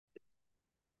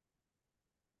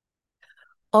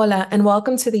Hola, and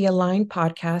welcome to the Align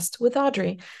podcast with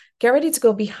Audrey. Get ready to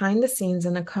go behind the scenes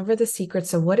and uncover the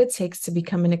secrets of what it takes to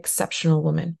become an exceptional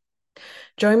woman.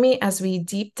 Join me as we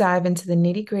deep dive into the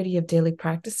nitty gritty of daily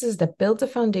practices that build a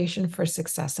foundation for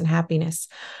success and happiness.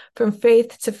 From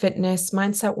faith to fitness,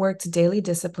 mindset work to daily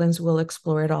disciplines, we'll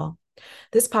explore it all.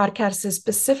 This podcast is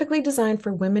specifically designed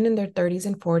for women in their 30s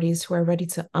and 40s who are ready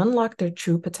to unlock their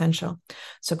true potential.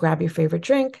 So grab your favorite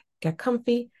drink, get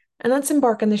comfy, and let's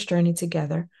embark on this journey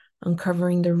together,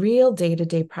 uncovering the real day to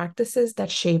day practices that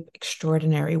shape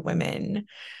extraordinary women.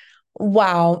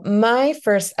 Wow, my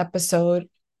first episode,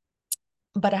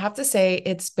 but I have to say,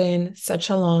 it's been such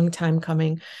a long time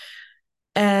coming.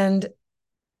 And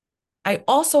I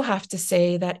also have to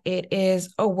say that it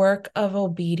is a work of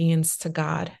obedience to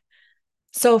God.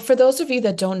 So, for those of you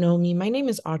that don't know me, my name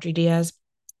is Audrey Diaz,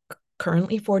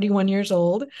 currently 41 years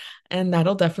old, and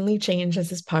that'll definitely change as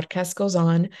this podcast goes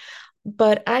on.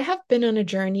 But I have been on a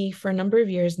journey for a number of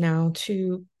years now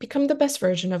to become the best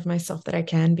version of myself that I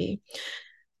can be.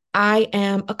 I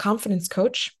am a confidence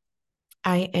coach.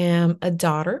 I am a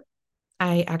daughter.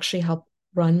 I actually help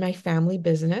run my family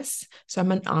business. So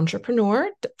I'm an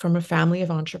entrepreneur from a family of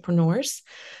entrepreneurs.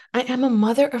 I am a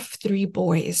mother of three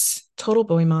boys, total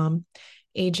boy mom,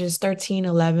 ages 13,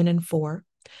 11, and 4.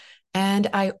 And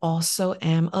I also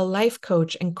am a life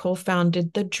coach and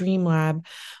co-founded the Dream Lab,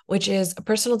 which is a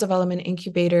personal development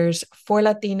incubators for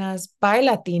Latinas by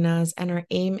Latinas. And our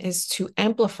aim is to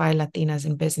amplify Latinas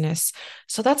in business.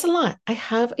 So that's a lot. I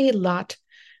have a lot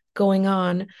going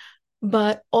on,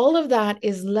 but all of that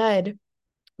is led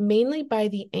mainly by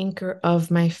the anchor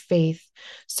of my faith.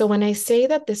 So when I say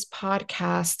that this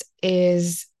podcast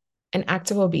is an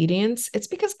act of obedience, it's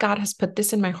because God has put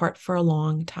this in my heart for a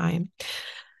long time.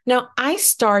 Now, I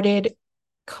started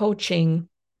coaching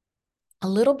a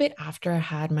little bit after I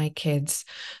had my kids.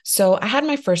 So I had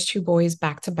my first two boys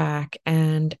back to back,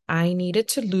 and I needed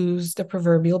to lose the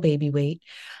proverbial baby weight.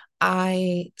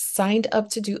 I signed up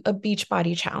to do a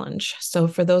Beachbody challenge. So,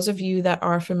 for those of you that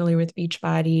are familiar with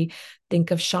Beachbody,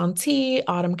 think of Shanti,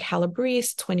 Autumn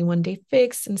Calabrese, 21 Day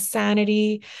Fix,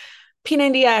 Insanity,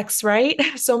 P90X, right?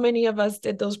 So many of us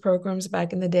did those programs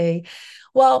back in the day.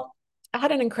 Well, I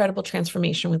had an incredible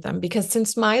transformation with them because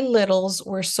since my littles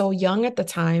were so young at the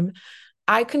time,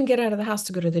 I couldn't get out of the house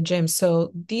to go to the gym.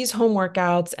 So these home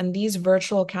workouts and these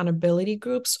virtual accountability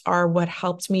groups are what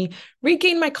helped me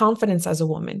regain my confidence as a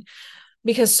woman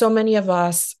because so many of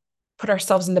us put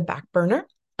ourselves in the back burner.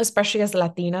 Especially as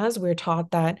Latinas, we're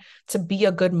taught that to be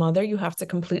a good mother, you have to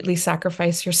completely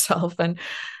sacrifice yourself and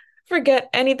forget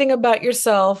anything about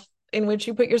yourself, in which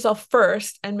you put yourself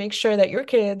first and make sure that your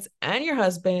kids and your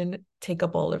husband take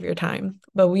up all of your time.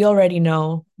 But we already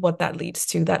know what that leads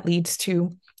to. That leads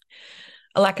to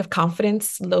a lack of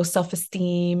confidence, low self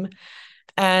esteem,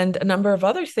 and a number of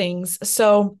other things.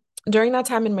 So during that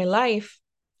time in my life,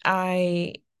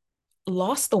 I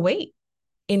lost the weight.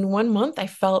 In 1 month, I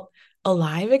felt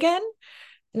alive again.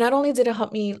 Not only did it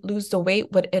help me lose the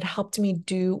weight, what it helped me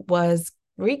do was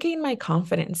regain my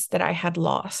confidence that I had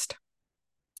lost.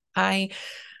 I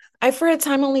I for a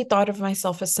time only thought of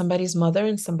myself as somebody's mother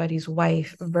and somebody's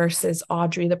wife versus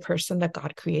Audrey, the person that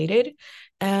God created.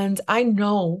 And I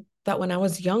know that when I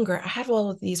was younger, I had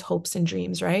all of these hopes and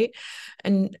dreams, right?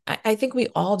 And I think we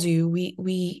all do.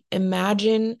 We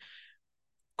imagine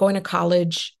going to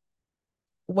college,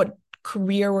 what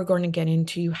career we're going to get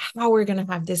into, how we're going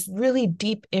to have this really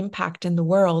deep impact in the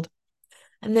world.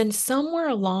 And then somewhere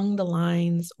along the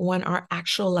lines, when our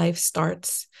actual life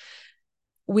starts,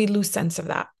 we lose sense of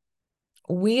that.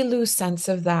 We lose sense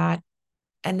of that,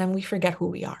 and then we forget who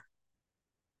we are.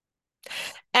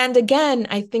 And again,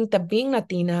 I think that being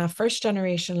Latina, first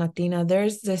generation Latina,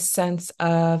 there's this sense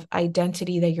of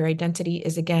identity that your identity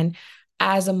is, again,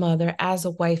 as a mother, as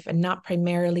a wife, and not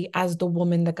primarily as the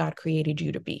woman that God created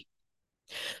you to be.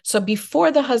 So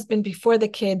before the husband, before the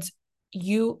kids,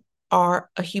 you are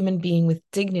a human being with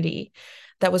dignity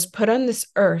that was put on this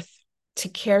earth to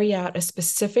carry out a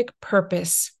specific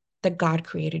purpose that God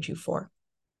created you for.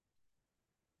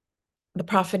 The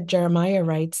prophet Jeremiah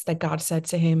writes that God said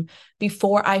to him,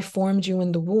 "Before I formed you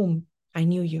in the womb, I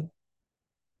knew you."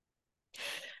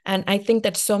 And I think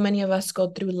that so many of us go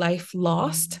through life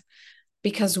lost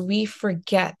because we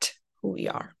forget who we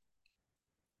are.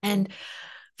 And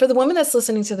for the woman that's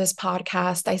listening to this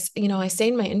podcast, I say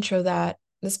in my intro that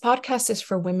this podcast is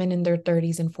for women in their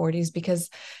 30s and 40s because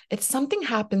it's something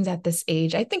happens at this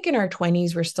age. I think in our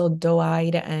 20s, we're still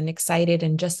doe-eyed and excited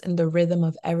and just in the rhythm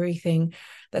of everything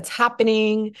that's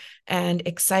happening and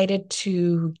excited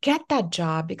to get that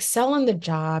job, excel in the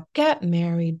job, get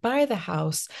married, buy the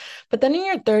house. But then in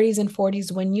your 30s and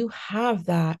 40s, when you have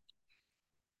that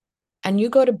and you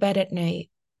go to bed at night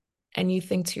and you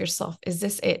think to yourself, is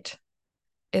this it?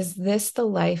 Is this the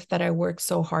life that I worked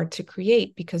so hard to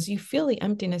create? Because you feel the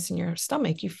emptiness in your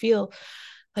stomach. You feel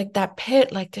like that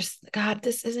pit, like there's, God,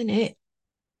 this isn't it.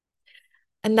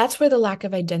 And that's where the lack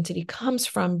of identity comes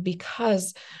from,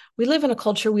 because we live in a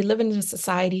culture, we live in a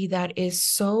society that is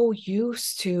so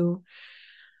used to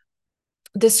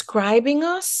describing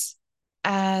us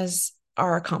as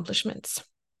our accomplishments.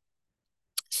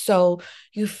 So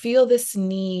you feel this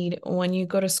need when you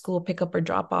go to school, pick up or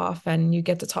drop off, and you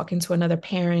get to talking to another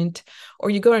parent, or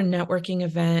you go to a networking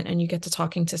event and you get to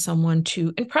talking to someone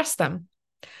to impress them.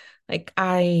 Like,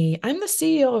 I'm the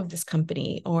CEO of this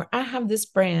company, or I have this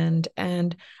brand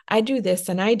and I do this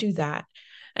and I do that.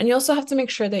 And you also have to make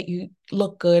sure that you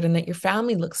look good and that your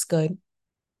family looks good.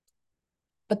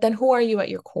 But then who are you at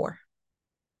your core?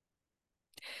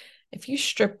 If you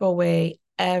strip away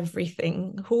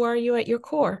everything, who are you at your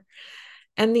core?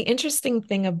 And the interesting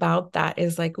thing about that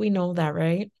is, like, we know that,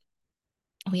 right?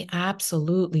 We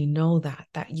absolutely know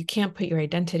that you can't put your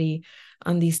identity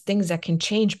on these things that can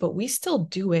change, but we still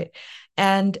do it.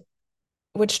 And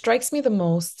what strikes me the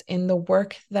most in the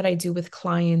work that I do with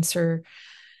clients, or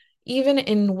even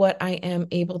in what I am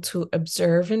able to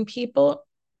observe in people,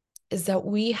 is that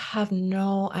we have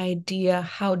no idea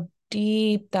how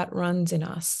deep that runs in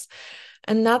us.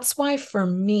 And that's why, for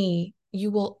me, you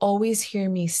will always hear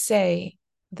me say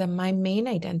that my main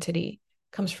identity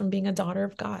comes from being a daughter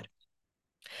of God.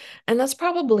 And that's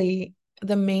probably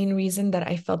the main reason that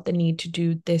I felt the need to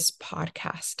do this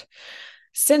podcast.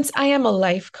 Since I am a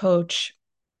life coach,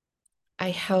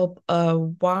 I help a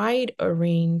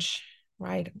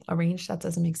that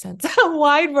doesn't make sense, a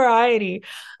wide variety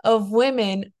of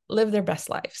women live their best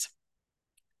lives.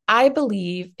 I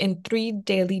believe in 3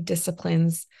 daily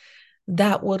disciplines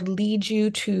that would lead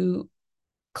you to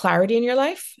clarity in your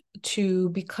life, to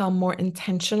become more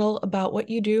intentional about what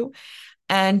you do,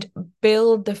 and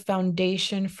build the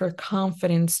foundation for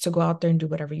confidence to go out there and do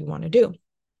whatever you want to do.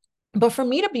 But for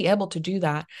me to be able to do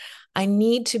that, I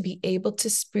need to be able to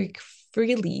speak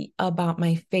freely about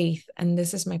my faith, and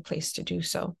this is my place to do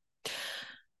so.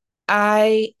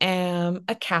 I am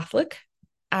a Catholic.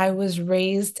 I was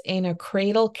raised in a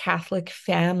cradle Catholic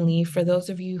family. For those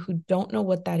of you who don't know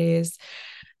what that is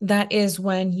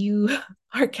when you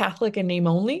are Catholic in name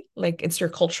only, like it's your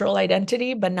cultural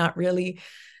identity, but not really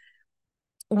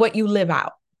what you live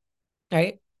out,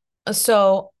 right?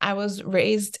 So I was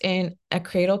raised in a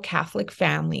cradle Catholic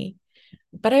family,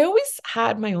 but I always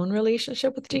had my own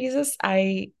relationship with Jesus.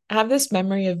 I have this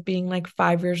memory of being like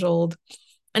 5 years old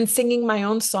and singing my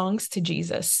own songs to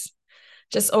Jesus.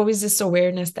 Just always this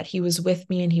awareness that he was with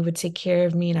me and he would take care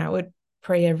of me, and I would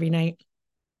pray every night.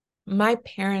 My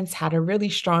parents had a really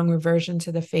strong reversion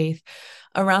to the faith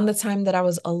around the time that I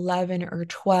was 11 or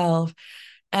 12.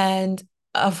 And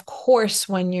of course,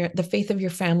 when the faith of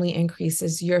your family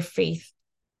increases, your faith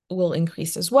will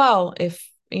increase as well. If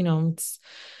it's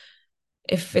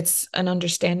an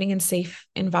understanding and safe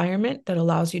environment that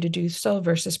allows you to do so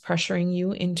versus pressuring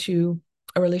you into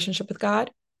a relationship with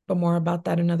God, but more about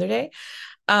that another day.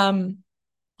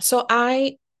 So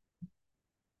I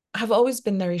have always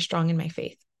been very strong in my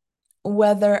faith.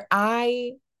 Whether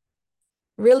I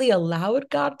really allowed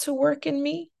God to work in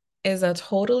me is a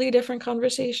totally different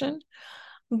conversation.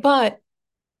 But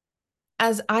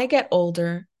as I get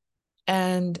older,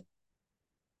 and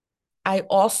I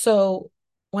also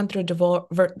went through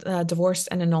divorce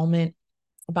and annulment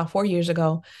about 4 years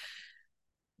ago,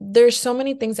 there's so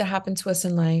many things that happen to us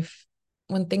in life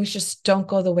when things just don't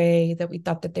go the way that we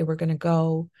thought that they were going to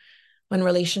go, when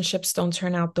relationships don't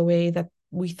turn out the way that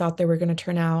we thought they were going to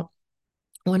turn out,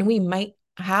 when we might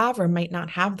have or might not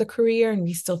have the career and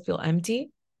we still feel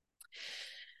empty.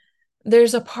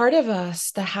 There's a part of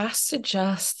us that has to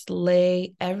just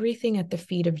lay everything at the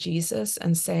feet of Jesus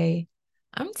and say,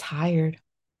 I'm tired.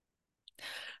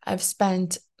 I've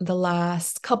spent the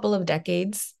last couple of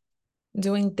decades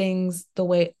doing things the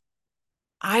way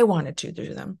I wanted to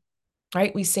do them,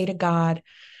 right? We say to God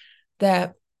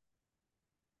that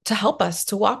to help us,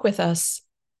 to walk with us,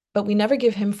 but we never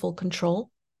give him full control.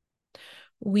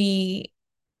 We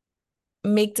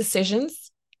make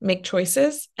decisions, make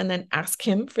choices, and then ask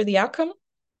him for the outcome.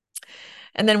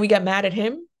 And then we get mad at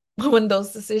him when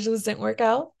those decisions didn't work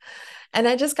out. And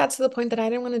I just got to the point that I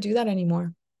didn't want to do that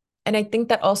anymore. And I think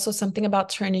that also something about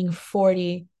turning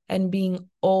 40 and being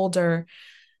older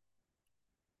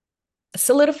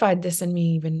solidified this in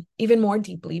me even more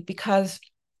deeply, because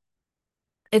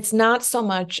it's not so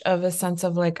much of a sense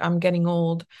of like I'm getting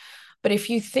old, but if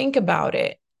you think about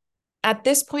it, at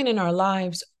this point in our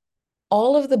lives,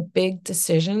 all of the big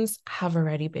decisions have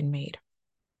already been made.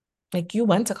 Like you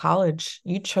went to college,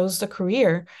 you chose the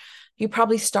career, you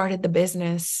probably started the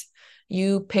business,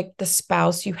 you picked the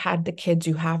spouse, you had the kids,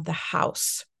 you have the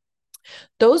house.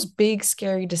 Those big,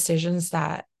 scary decisions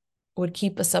that would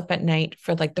keep us up at night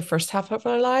for like the first half of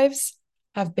our lives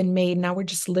have been made. Now we're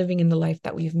just living in the life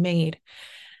that we've made,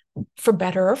 for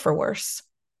better or for worse.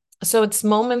 So it's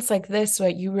moments like this where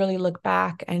you really look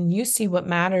back and you see what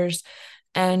matters.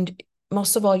 And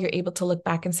most of all, you're able to look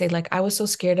back and say, like, I was so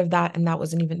scared of that, and that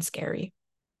wasn't even scary.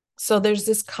 So there's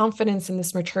this confidence and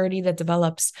this maturity that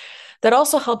develops that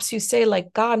also helps you say,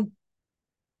 like, God,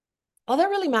 all that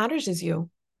really matters is you.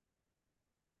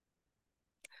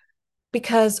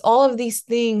 Because all of these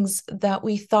things that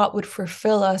we thought would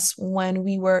fulfill us when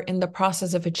we were in the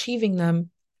process of achieving them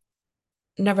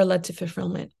never led to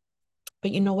fulfillment.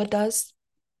 But you know what does?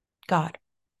 God.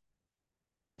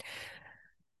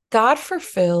 God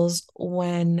fulfills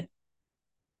when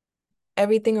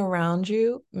everything around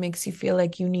you makes you feel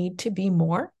like you need to be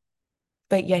more,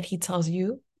 but yet he tells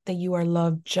you that you are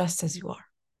loved just as you are.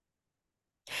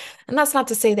 And that's not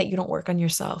to say that you don't work on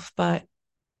yourself, but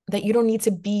that you don't need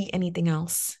to be anything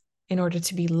else in order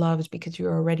to be loved because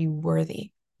you're already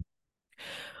worthy.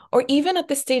 Or even at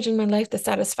this stage in my life, the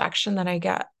satisfaction that I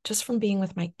get just from being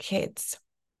with my kids.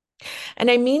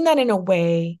 And I mean that in a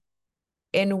way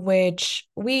in which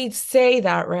we say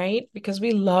that, right? Because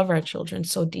we love our children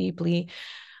so deeply.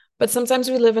 But sometimes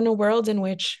we live in a world in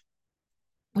which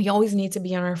we always need to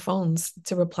be on our phones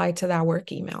to reply to that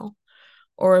work email,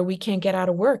 or we can't get out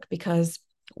of work because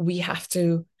we have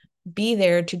to be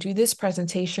there to do this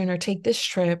presentation or take this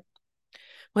trip,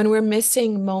 when we're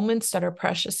missing moments that are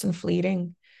precious and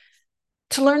fleeting,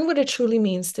 to learn what it truly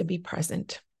means to be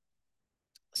present.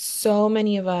 So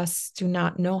many of us do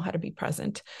not know how to be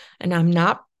present, and I'm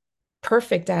not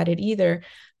perfect at it either,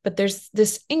 but there's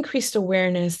this increased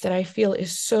awareness that I feel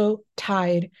is so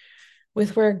tied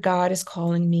with where God is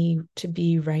calling me to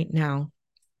be right now.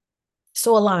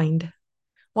 So aligned.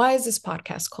 Why is this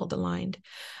podcast called Aligned?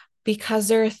 Because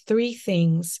there are three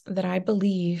things that I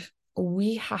believe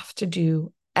we have to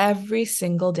do every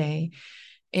single day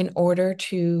in order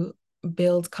to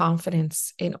build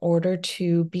confidence, in order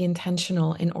to be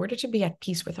intentional, in order to be at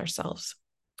peace with ourselves.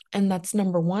 And that's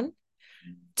number one,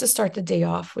 to start the day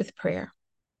off with prayer.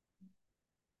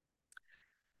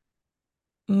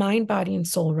 Mind, body, and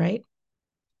soul, right?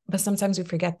 But sometimes we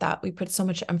forget that. We put so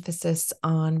much emphasis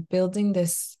on building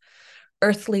this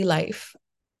earthly life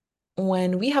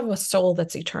when we have a soul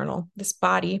that's eternal. This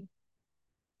body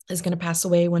is going to pass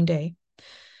away one day,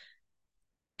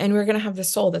 and we're going to have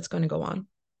this soul that's going to go on.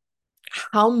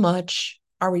 How much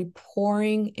are we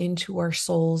pouring into our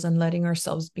souls and letting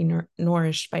ourselves be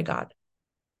nourished by God?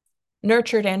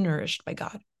 Nurtured and nourished by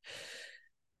God.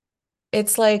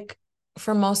 It's like,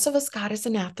 for most of us, God is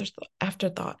an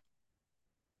afterthought.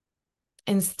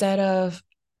 Instead of,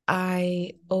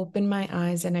 I open my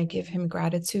eyes and I give him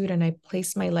gratitude and I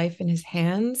place my life in his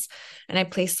hands, and I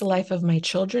place the life of my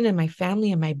children and my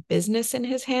family and my business in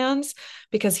his hands,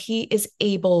 because he is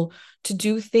able to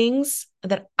do things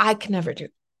that I can never do.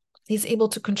 He's able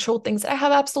to control things that I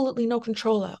have absolutely no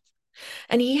control of.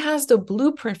 And he has the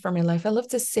blueprint for my life. I love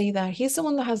to say that he's the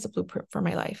one that has the blueprint for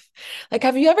my life. Like,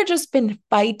 have you ever just been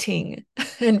fighting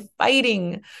and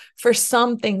fighting for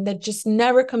something that just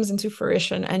never comes into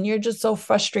fruition, and you're just so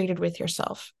frustrated with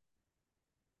yourself,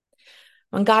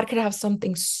 when God could have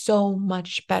something so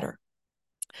much better?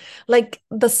 Like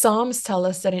the Psalms tell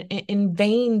us that in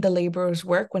vain the laborers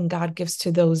work when God gives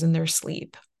to those in their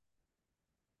sleep.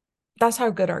 That's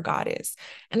how good our God is.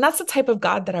 And that's the type of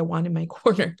God that I want in my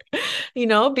corner,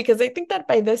 because I think that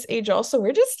by this age also,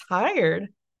 we're just tired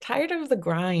of the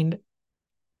grind.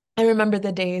 I remember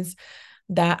the days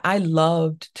that I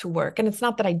loved to work. And it's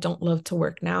not that I don't love to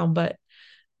work now, but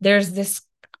there's this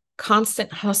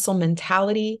constant hustle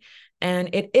mentality.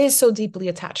 And it is so deeply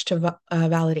attached to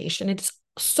validation. It's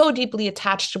so deeply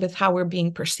attached with how we're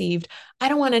being perceived. I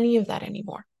don't want any of that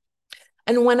anymore.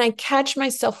 And when I catch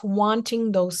myself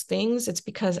wanting those things, it's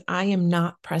because I am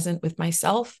not present with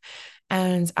myself,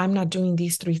 and I'm not doing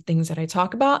these three things that I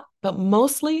talk about. But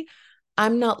mostly,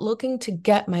 I'm not looking to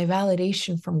get my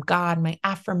validation from God, my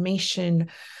affirmation,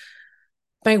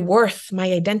 my worth,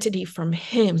 my identity from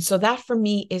him. So that for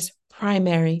me is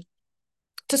primary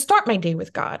to start my day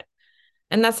with God.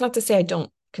 And that's not to say I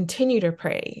don't continue to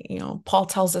pray. Paul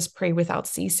tells us pray without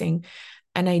ceasing,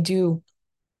 and I do.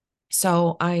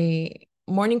 So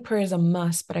morning prayer is a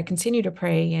must, but I continue to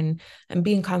pray and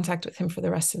be in contact with him for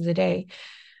the rest of the day.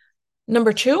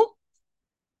 Number two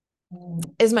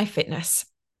is my fitness.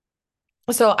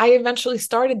 So I eventually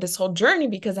started this whole journey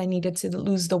because I needed to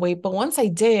lose the weight. But once I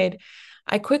did,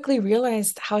 I quickly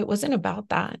realized how it wasn't about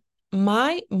that.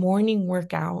 My morning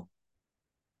workout,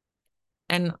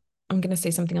 and I'm going to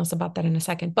say something else about that in a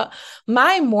second, but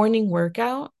my morning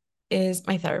workout is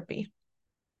my therapy.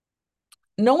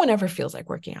 No one ever feels like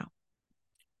working out,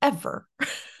 ever.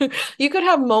 You could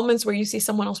have moments where you see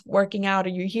someone else working out or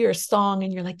you hear a song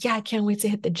and you're like, yeah, I can't wait to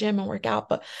hit the gym and work out.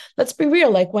 But let's be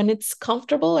real, like when it's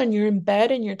comfortable and you're in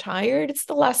bed and you're tired, it's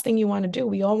the last thing you want to do.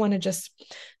 We all want to just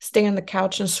stay on the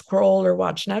couch and scroll or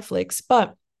watch Netflix.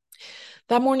 But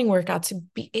that morning workout, to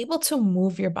be able to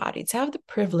move your body, to have the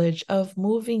privilege of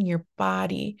moving your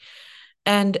body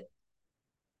and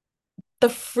the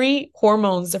free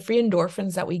hormones, the free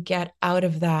endorphins that we get out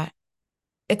of that,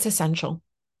 it's essential.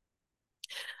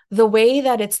 The way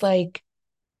that it's like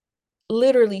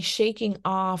literally shaking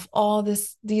off all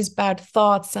these bad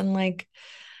thoughts and like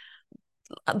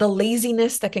the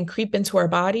laziness that can creep into our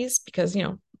bodies because,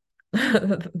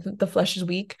 the flesh is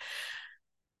weak.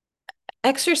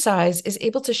 Exercise is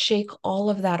able to shake all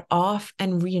of that off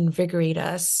and reinvigorate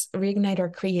us, reignite our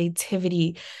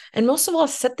creativity, and most of all,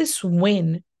 set this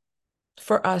win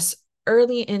for us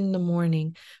early in the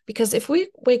morning. Because if we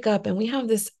wake up and we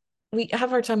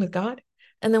have our time with God,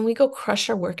 and then we go crush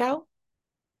our workout,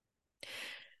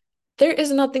 there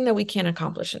is nothing that we can't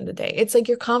accomplish in the day. It's like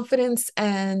your confidence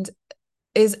and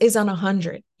is on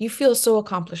 100. You feel so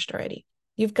accomplished already.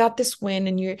 You've got this win,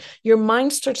 and your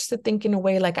mind starts to think in a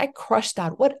way like, I crushed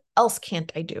that. What else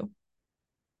can't I do?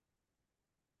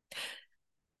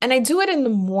 And I do it in the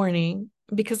morning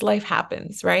because life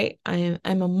happens, right? I'm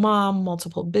a mom,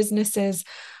 multiple businesses,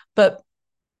 but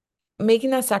making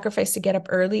that sacrifice to get up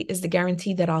early is the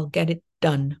guarantee that I'll get it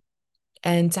done.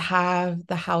 And to have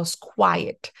the house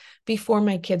quiet before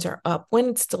my kids are up, when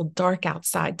it's still dark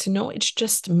outside, to know it's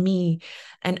just me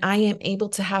and I am able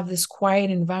to have this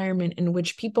quiet environment in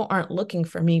which people aren't looking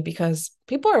for me, because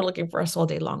people are looking for us all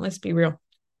day long. Let's be real.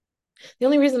 The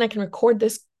only reason I can record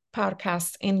this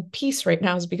podcast in peace right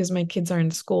now is because my kids are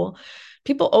in school.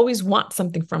 People always want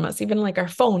something from us, even like our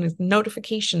phone is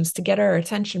notifications to get our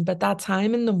attention. But that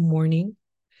time in the morning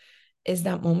is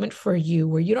that moment for you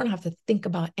where you don't have to think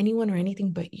about anyone or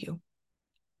anything but you.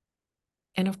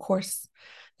 And of course,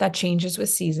 that changes with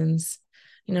seasons.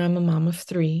 I'm a mom of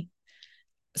 3.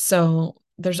 So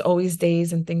there's always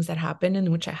days and things that happen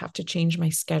in which I have to change my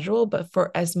schedule. But for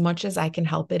as much as I can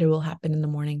help it, it will happen in the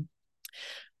morning.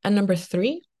 And number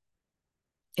 3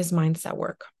 is mindset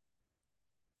work.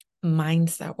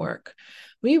 Mindset work.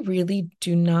 We really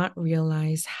do not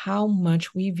realize how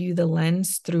much we view the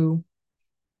lens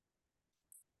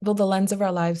of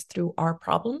our lives through our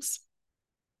problems.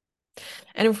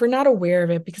 And if we're not aware of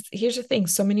it, because here's the thing,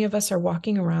 so many of us are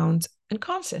walking around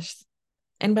unconscious.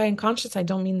 And by unconscious, I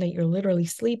don't mean that you're literally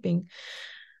sleeping,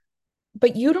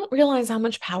 but you don't realize how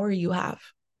much power you have.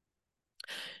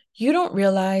 You don't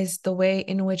realize the way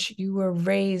in which you were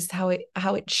raised, how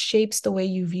it shapes the way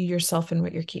you view yourself and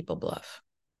what you're capable of.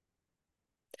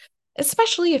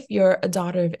 Especially if you're a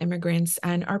daughter of immigrants,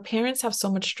 and our parents have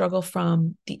so much struggle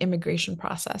from the immigration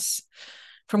process,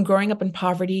 from growing up in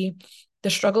poverty, the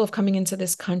struggle of coming into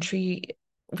this country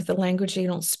with a language they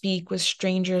don't speak, with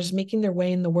strangers, making their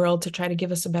way in the world to try to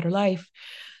give us a better life.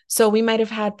 So we might have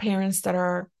had parents that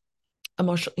are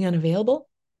emotionally unavailable,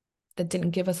 that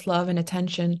didn't give us love and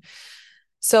attention.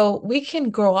 So we can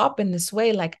grow up in this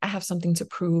way, like, I have something to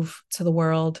prove to the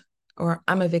world, or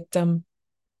I'm a victim.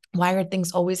 Why are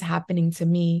things always happening to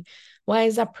me? Why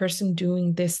is that person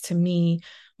doing this to me?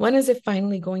 When is it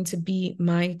finally going to be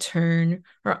my turn?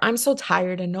 Or I'm so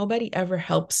tired and nobody ever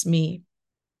helps me.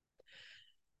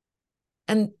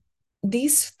 And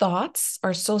these thoughts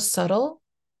are so subtle,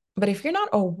 but if you're not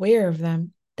aware of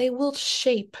them, they will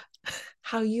shape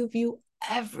how you view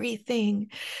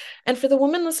everything. And for the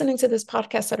woman listening to this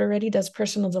podcast that already does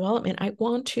personal development, I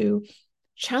want to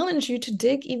challenge you to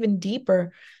dig even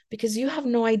deeper, because you have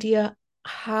no idea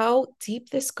how deep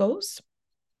this goes.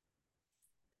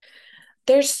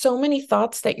 There's so many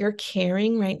thoughts that you're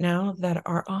carrying right now that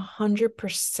are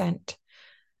 100%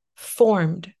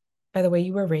 formed by the way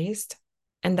you were raised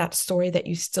and that story that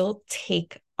you still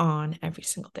take on every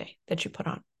single day that you put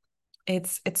on.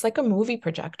 It's like a movie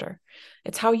projector.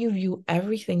 It's how you view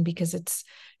everything, because it's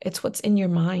what's in your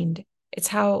mind.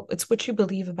 It's what you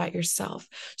believe about yourself.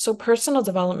 So personal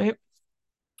development,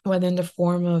 whether in the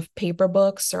form of paper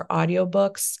books or audio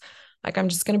books, like, I'm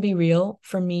just going to be real.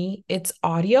 For me, it's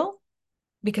audio,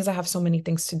 because I have so many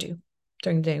things to do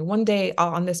during the day. One day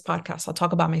on this podcast, I'll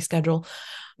talk about my schedule.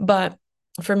 But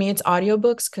for me, it's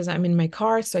audiobooks because I'm in my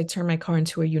car. So I turn my car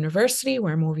into a university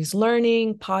where I'm always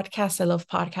learning. Podcasts, I love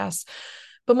podcasts.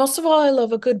 But most of all, I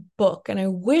love a good book. And I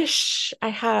wish I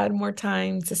had more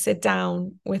time to sit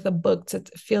down with a book to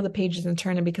feel the pages and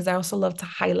turn it, because I also love to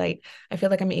highlight. I feel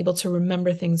like I'm able to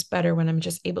remember things better when I'm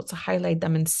just able to highlight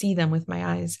them and see them with my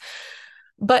eyes.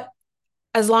 But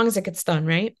as long as it gets done,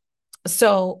 right?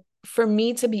 So for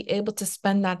me to be able to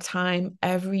spend that time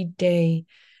every day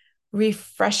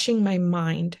refreshing my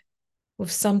mind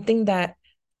with something that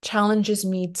challenges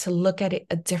me to look at it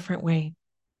a different way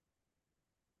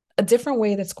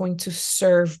that's going to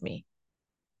serve me.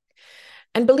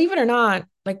 And believe it or not,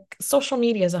 like social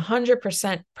media is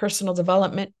 100% personal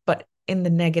development, but in the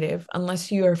negative,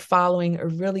 unless you are following a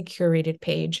really curated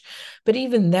page. But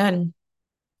even then,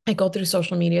 I go through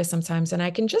social media sometimes and I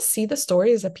can just see the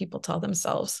stories that people tell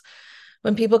themselves.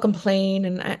 When people complain,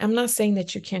 and I'm not saying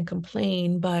that you can't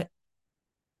complain, but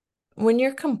when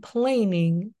you're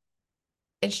complaining,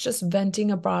 it's just venting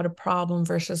about a problem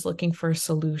versus looking for a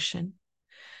solution.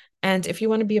 And if you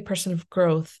want to be a person of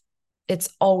growth, it's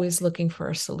always looking for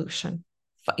a solution.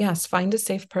 Yes, find a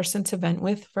safe person to vent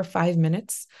with for 5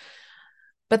 minutes,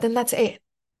 but then that's it.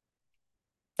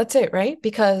 That's it, right?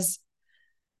 Because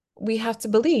we have to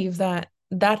believe that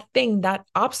that thing, that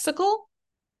obstacle,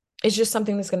 is just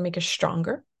something that's going to make us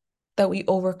stronger, that we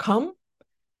overcome,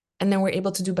 and then we're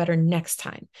able to do better next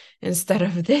time. Instead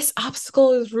of this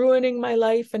obstacle is ruining my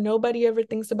life and nobody ever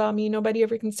thinks about me, nobody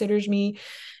ever considers me,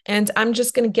 and I'm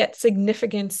just going to get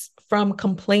significance from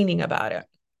complaining about it.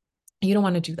 You don't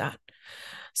want to do that.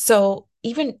 So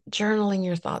even journaling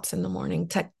your thoughts in the morning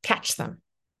to catch them,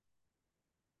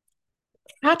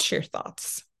 catch your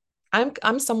thoughts.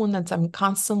 I'm someone I'm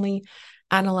constantly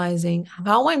analyzing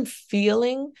how I'm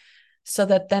feeling so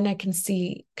that then I can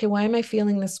see, okay, why am I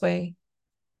feeling this way?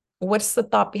 What's the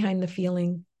thought behind the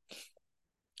feeling?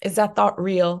 Is that thought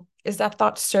real? Is that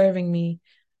thought serving me?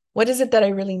 What is it that I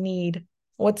really need?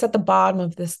 What's at the bottom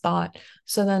of this thought?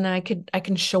 So then I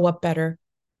can show up better,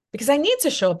 because I need to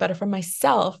show up better for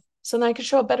myself. So then I can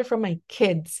show up better for my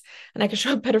kids, and I can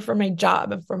show up better for my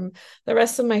job and from the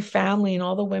rest of my family and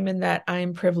all the women that I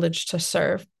am privileged to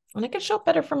serve. And I can show up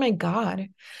better for my God,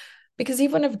 because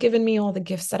even have given me all the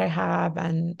gifts that I have,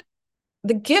 and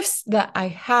the gifts that I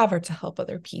have are to help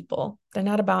other people. They're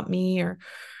not about me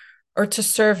or to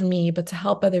serve me, but to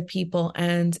help other people.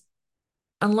 And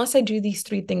unless I do these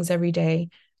three things every day,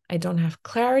 I don't have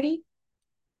clarity,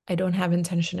 I don't have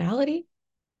intentionality.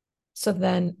 So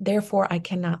then, therefore, I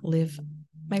cannot live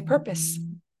my purpose.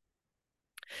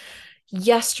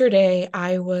 Yesterday,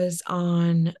 I was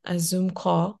on a Zoom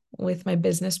call with my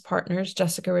business partners,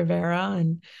 Jessica Rivera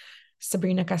and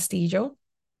Sabrina Castillo,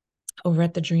 over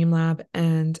at the Dream Lab.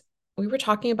 And we were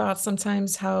talking about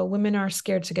sometimes how women are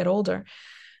scared to get older.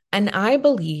 And I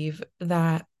believe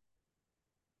that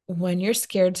when you're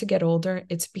scared to get older,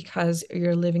 it's because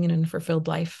you're living an unfulfilled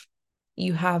life.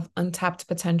 You have untapped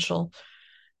potential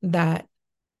that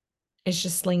is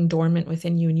just laying dormant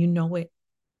within you, and you know it,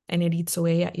 and it eats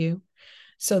away at you.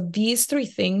 So these three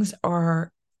things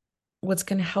are what's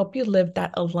going to help you live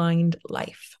that aligned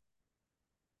life.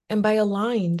 And by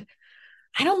aligned,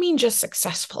 I don't mean just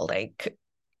successful, like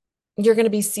you're going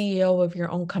to be CEO of your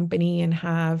own company and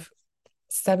have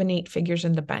 7, 8 figures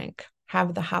in the bank,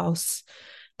 have the house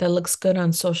that looks good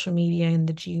on social media in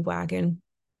the G Wagon,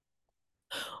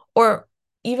 or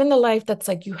even the life that's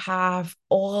like you have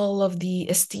all of the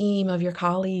esteem of your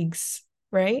colleagues,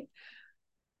 right?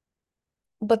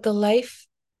 But the life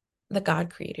that God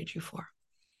created you for,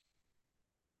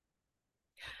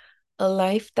 a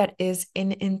life that is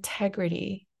in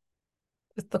integrity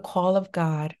with the call of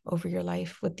God over your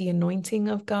life, with the anointing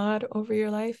of God over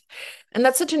your life. And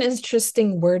that's such an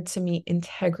interesting word to me,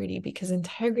 integrity, because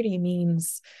integrity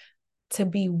means to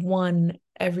be one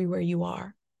everywhere you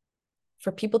are,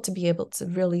 for people to be able to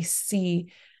really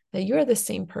see that you're the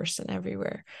same person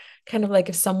everywhere. Kind of like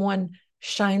if someone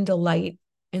shined a light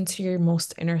into your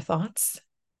most inner thoughts,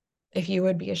 if you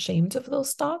would be ashamed of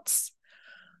those thoughts,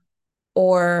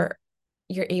 or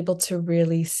you're able to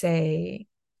really say,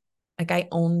 like, I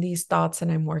own these thoughts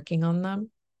and I'm working on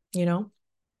them, you know?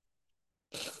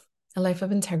 A life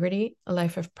of integrity, a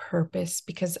life of purpose,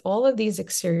 because all of these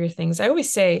exterior things, I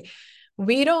always say,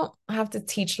 we don't have to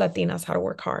teach Latinas how to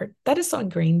work hard. That is so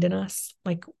ingrained in us.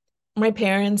 Like my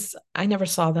parents, I never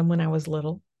saw them when I was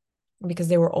little because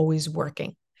they were always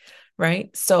working, right?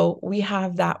 So we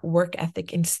have that work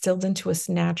ethic instilled into us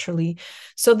naturally.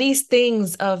 So these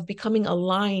things of becoming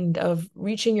aligned, of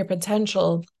reaching your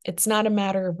potential, it's not a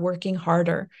matter of working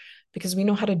harder because we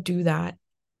know how to do that,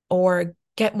 or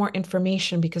get more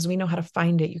information because we know how to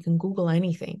find it. You can Google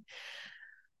anything.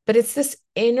 But it's this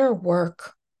inner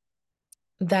work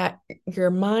that your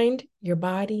mind, your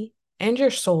body, and your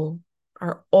soul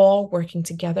are all working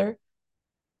together,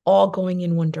 all going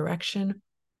in one direction,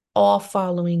 all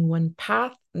following one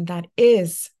path that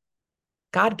is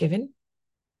God given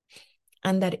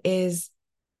and that is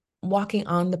walking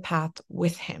on the path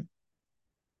with Him.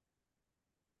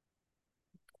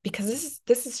 Because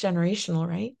this is generational,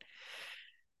 right?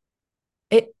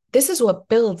 This is what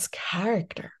builds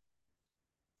character.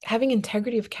 Having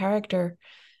integrity of character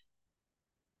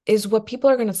is what people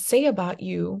are going to say about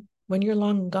you when you're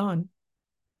long gone.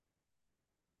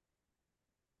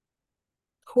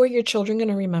 Who are your children going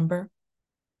to remember?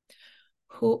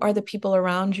 Who are the people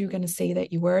around you going to say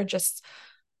that you were just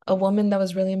a woman that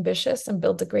was really ambitious and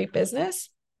built a great business?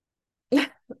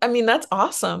 I mean, that's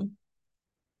awesome.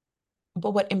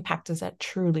 But what impact does that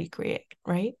truly create,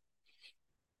 right?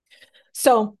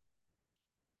 So,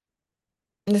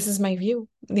 this is my view.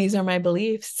 These are my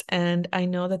beliefs. And I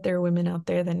know that there are women out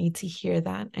there that need to hear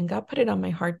that. And God put it on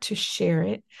my heart to share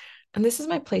it. And this is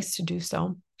my place to do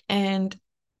so. And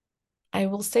I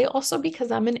will say also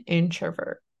because I'm an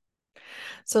introvert.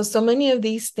 So many of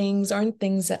these things aren't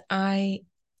things that I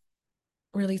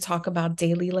really talk about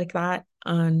daily like that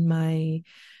on my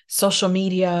social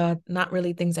media, not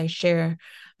really things I share.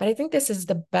 But I think this is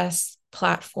the best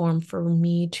platform for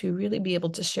me to really be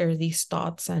able to share these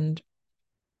thoughts and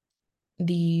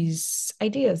these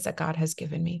ideas that God has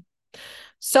given me.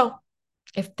 So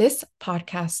if this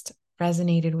podcast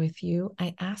resonated with you,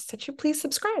 I ask that you please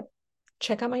subscribe,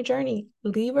 check out my journey,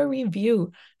 leave a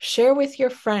review, share with your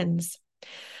friends.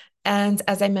 And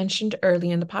as I mentioned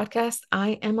early in the podcast,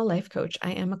 I am a life coach.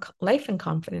 I am a life and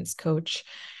confidence coach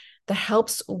that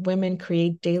helps women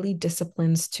create daily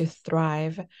disciplines to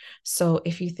thrive. So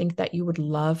if you think that you would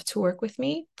love to work with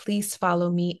me, please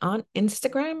follow me on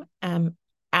Instagram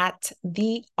at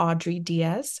the Audrey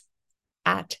Diaz.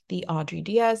 At the Audrey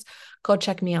Diaz. Go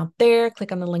check me out there.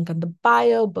 Click on the link on the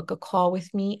bio, book a call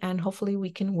with me, and hopefully we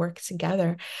can work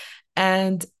together.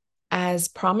 And as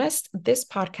promised, this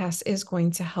podcast is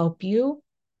going to help you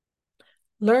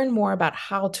learn more about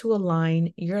how to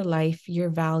align your life, your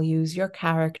values, your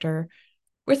character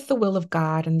with the will of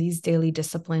God and these daily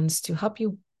disciplines to help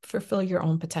you fulfill your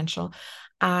own potential.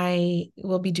 I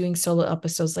will be doing solo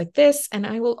episodes like this, and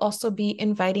I will also be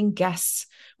inviting guests,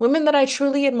 women that I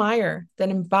truly admire, that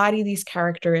embody these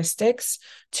characteristics,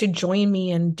 to join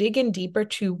me and dig in deeper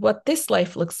to what this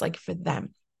life looks like for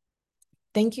them.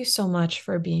 Thank you so much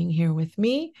for being here with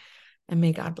me, and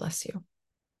may God bless you.